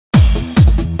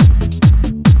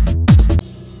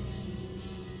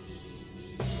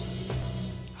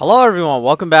Hello everyone,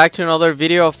 welcome back to another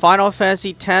video of Final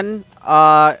Fantasy X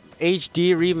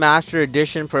HD Remastered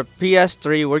Edition for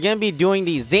PS3. We're going to be doing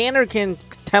the Zanarkand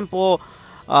Temple,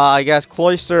 I guess,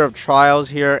 Cloister of Trials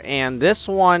here. And this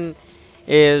one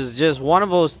is just one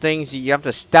of those things you have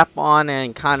to step on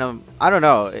and kind of, I don't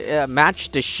know,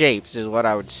 match the shapes is what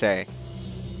I would say.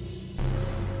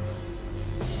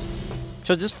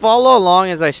 So just follow along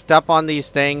as I step on these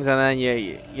things, and then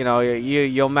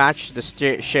you'll match the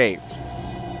shapes.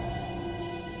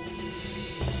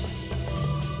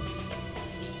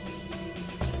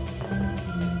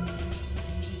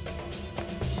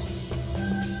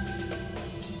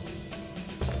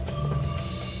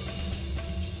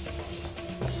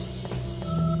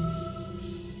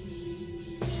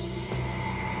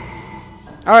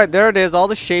 Alright, there it is. All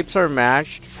the shapes are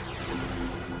matched.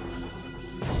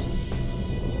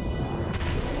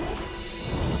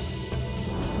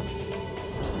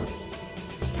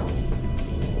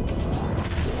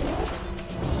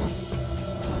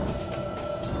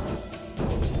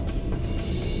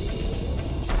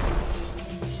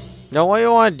 Now what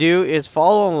you want to do is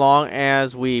follow along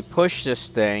as we push this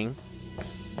thing.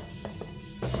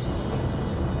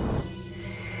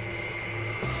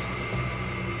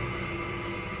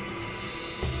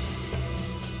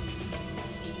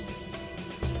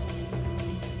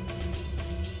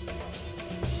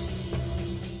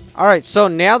 Alright, so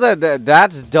now that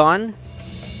that's done,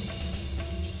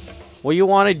 what you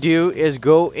want to do is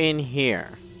go in here.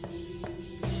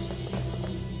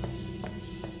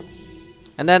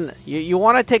 And then you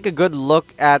want to take a good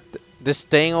look at this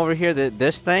thing over here,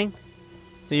 this thing.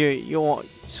 So you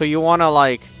want to,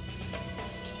 like,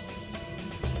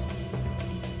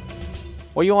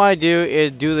 what you want to do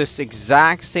is do this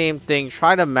exact same thing,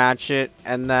 try to match it,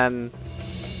 and then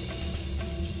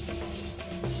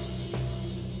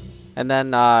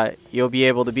you'll be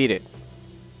able to beat it.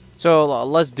 So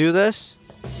let's do this.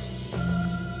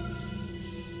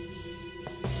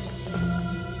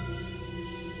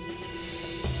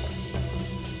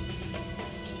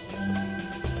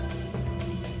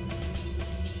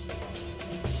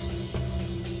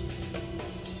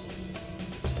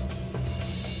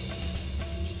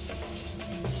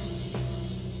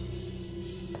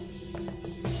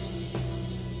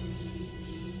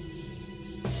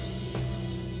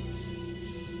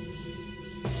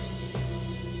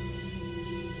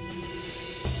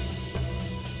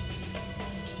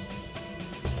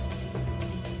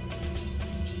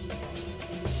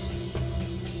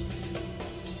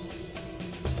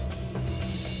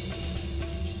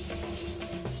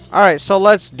 Alright, so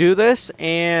let's do this,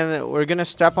 and we're gonna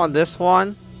step on this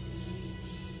one,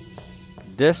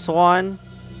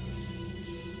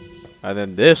 and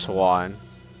then this one,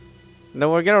 and then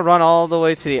we're gonna run all the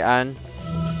way to the end,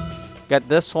 get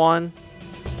this one.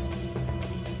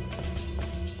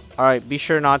 Alright, be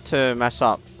sure not to mess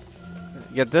up.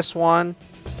 Get this one.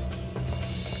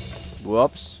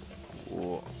 Whoops.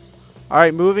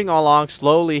 Alright, moving along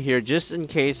slowly here, just in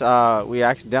case we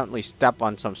accidentally step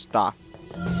on some stuff.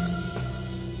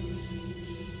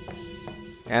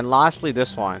 And lastly,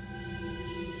 this one.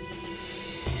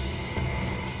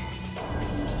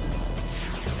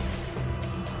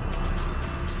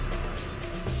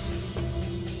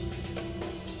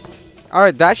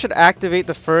 Alright, that should activate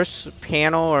the first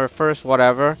panel or first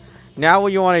whatever. Now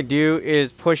what you want to do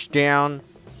is push down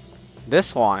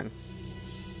this one,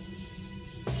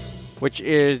 which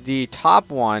is the top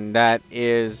one that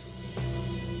is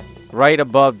right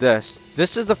above this.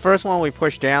 This is the first one we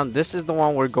push down. This is the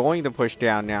one we're going to push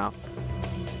down now.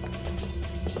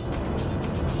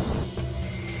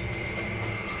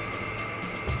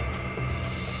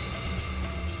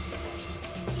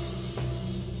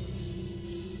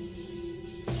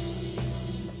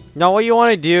 Now what you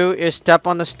want to do is step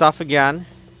on the stuff again.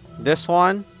 This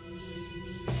one.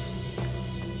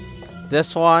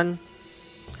 This one.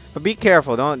 But be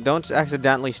careful. Don't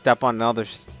accidentally step on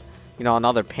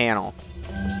another panel.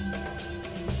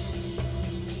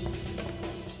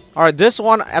 Alright, this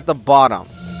one at the bottom.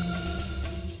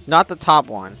 Not the top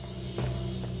one.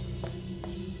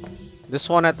 This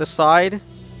one at the side. And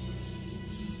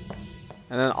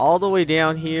then all the way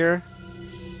down here.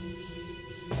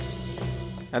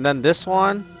 And then this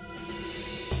one.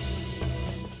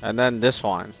 And then this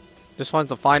one. This one's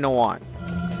the final one.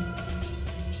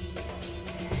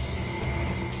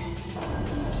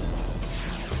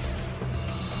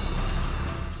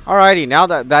 Alrighty, now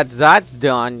that's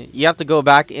done, you have to go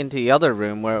back into the other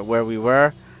room where we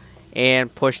were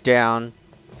and push down.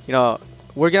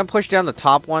 We're gonna push down the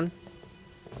top one.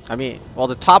 Well,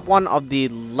 the top one of the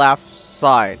left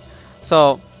side.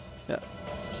 So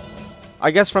I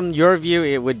guess from your view,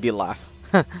 it would be left.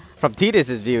 From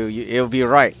Titus's view, it would be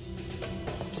right.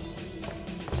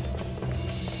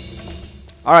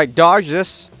 Alright, dodge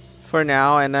this for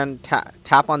now, and then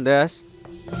tap on this.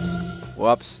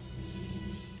 Whoops.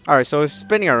 Alright, so it's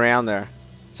spinning around there.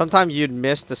 Sometimes you'd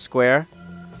miss the square.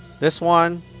 This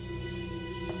one.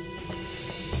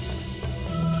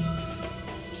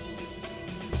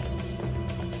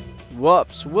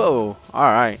 Whoops. Whoa.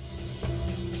 Alright.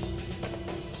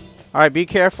 Alright, be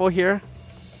careful here.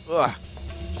 Ugh.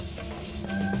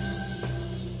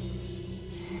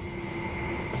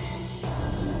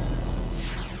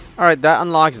 Alright, that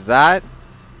unlocks that.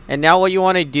 And now what you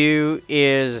want to do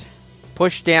is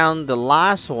push down the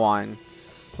last one,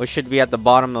 which should be at the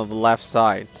bottom of the left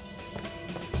side.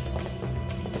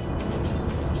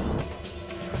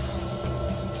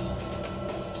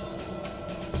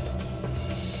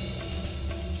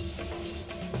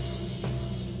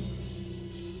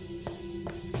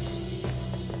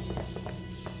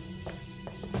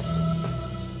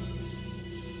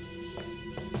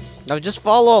 Now just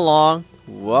follow along.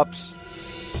 Whoops.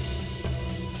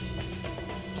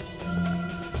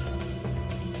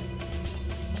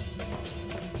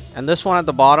 And this one at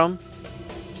the bottom.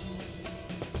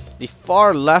 The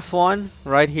far left one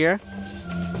right here.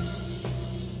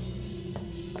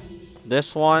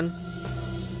 This one.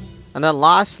 And then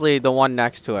lastly, the one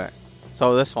next to it.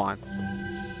 So this one.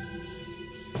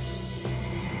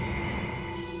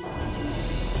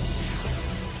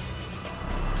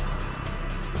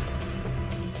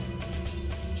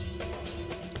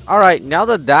 Alright, now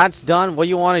that that's done, what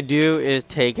you want to do is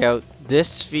take out this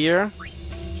sphere.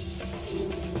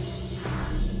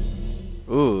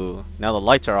 Ooh, now the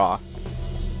lights are off.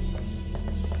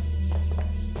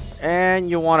 And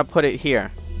you want to put it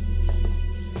here.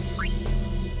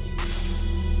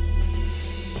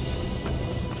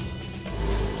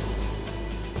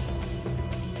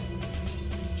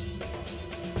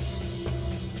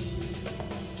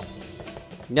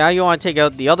 Now you want to take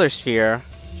out the other sphere.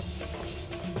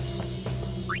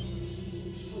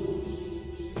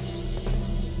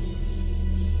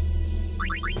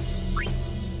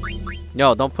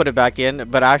 No, don't put it back in,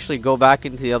 but actually go back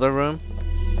into the other room.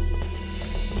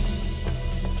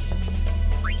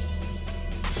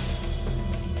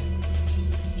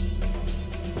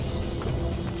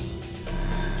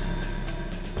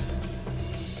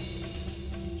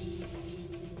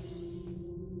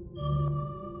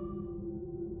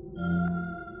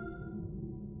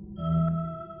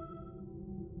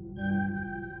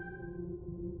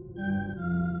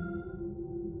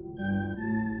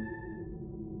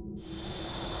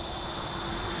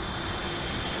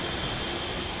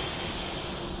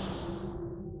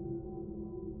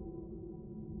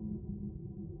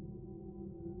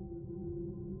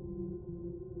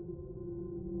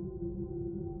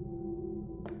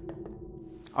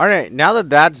 Alright, now that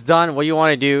that's done, what you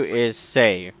want to do is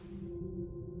save.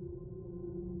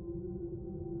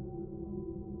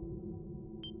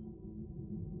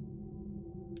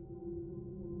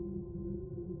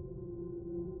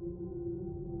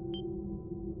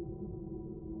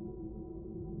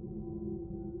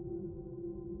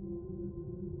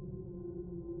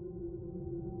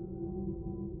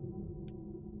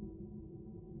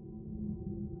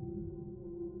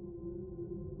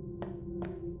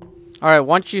 Alright,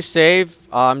 once you save,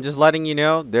 I'm just letting you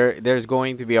know there's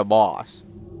going to be a boss.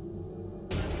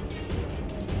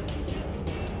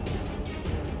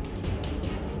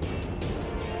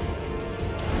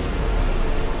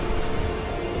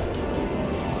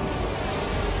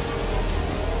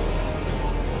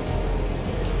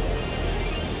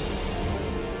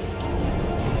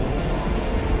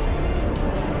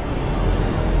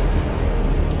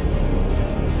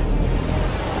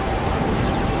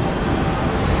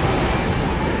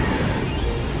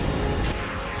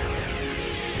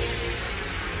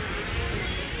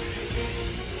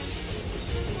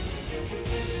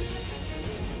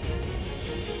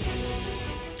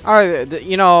 Alright,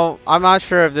 you know, I'm not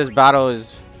sure if this battle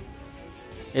is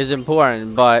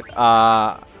important, but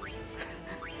I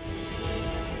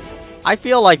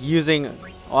feel like using.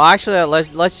 Well, actually,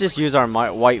 let's just use our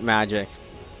white magic.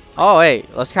 Oh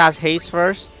wait, let's cast haste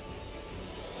first.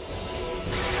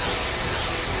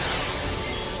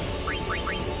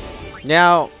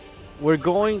 Now we're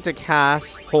going to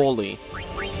cast holy.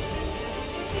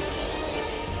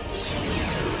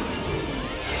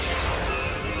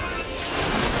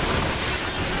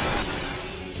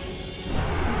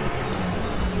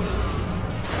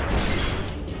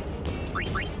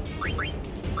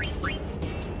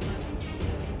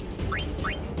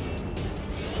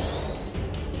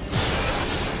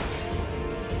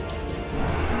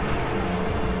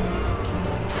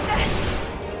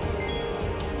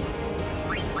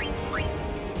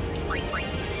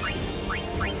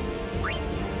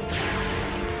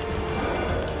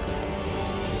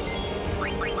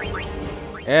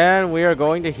 And we are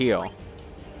going to heal.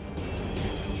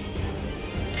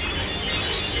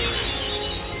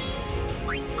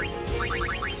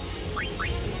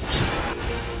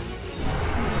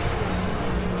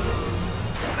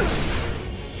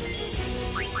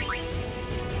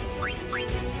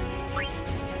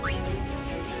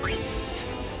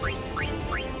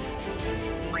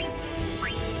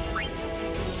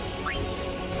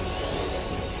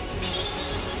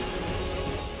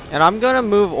 And I'm gonna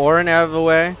move Orin out of the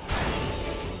way.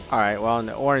 Alright, well,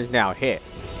 Orin's now hit.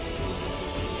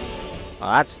 Well,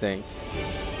 that stinks.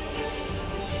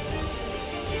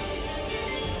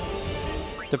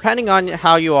 Depending on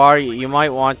how you are, you might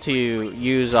want to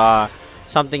use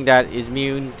something that is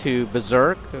immune to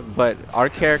Berserk, but our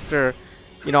character,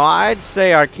 you know, I'd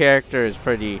say our character is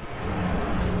pretty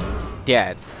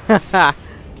dead.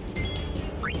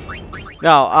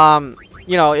 No,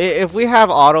 you know, if we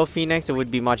have Auto Phoenix, it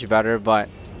would be much better, but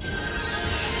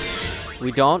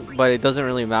we don't, but it doesn't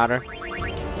really matter.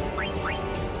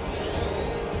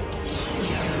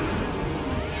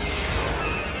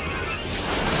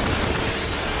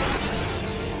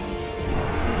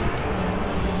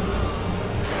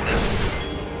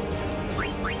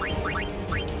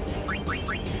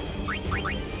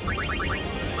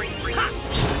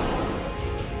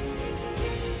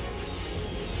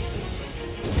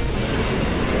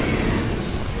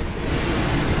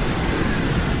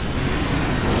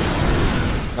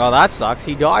 Oh, that sucks.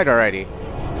 He died already.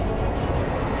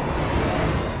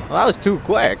 Well, that was too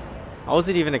quick. I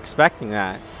wasn't even expecting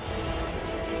that.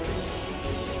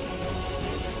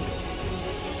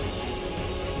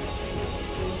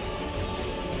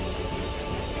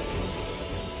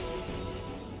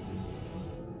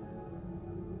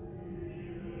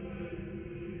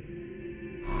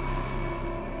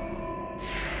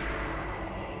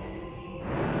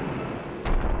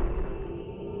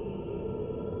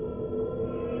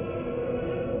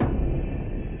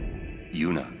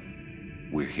 Yuna,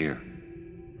 we're here.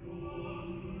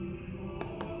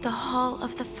 The Hall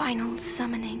of the Final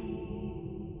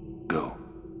Summoning. Go.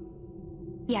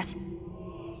 Yes.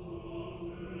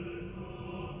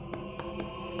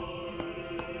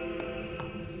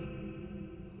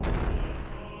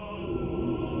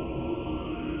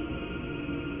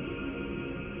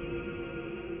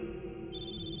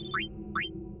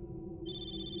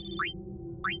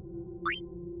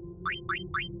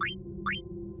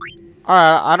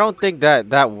 Alright, I don't think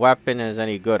that weapon is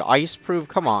any good. Ice-proof?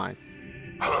 Come on.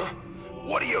 Huh?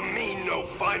 What do you mean, no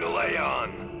final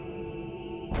Aeon?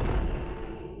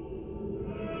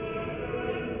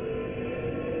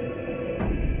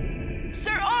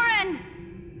 Sir Orin!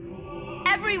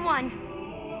 Everyone!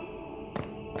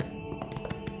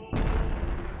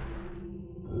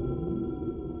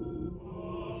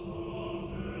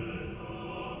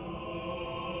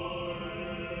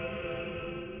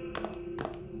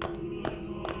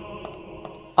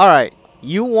 Alright,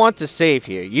 you want to save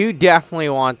here. You definitely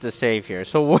want to save here.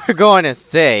 So we're going to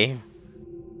save.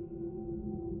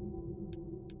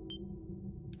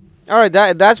 Alright,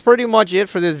 that's pretty much it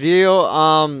for this video.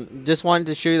 Just wanted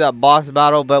to show you that boss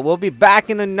battle. But we'll be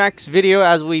back in the next video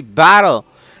as we battle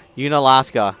Yuna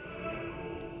Alaska.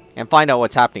 And find out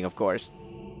what's happening, of course.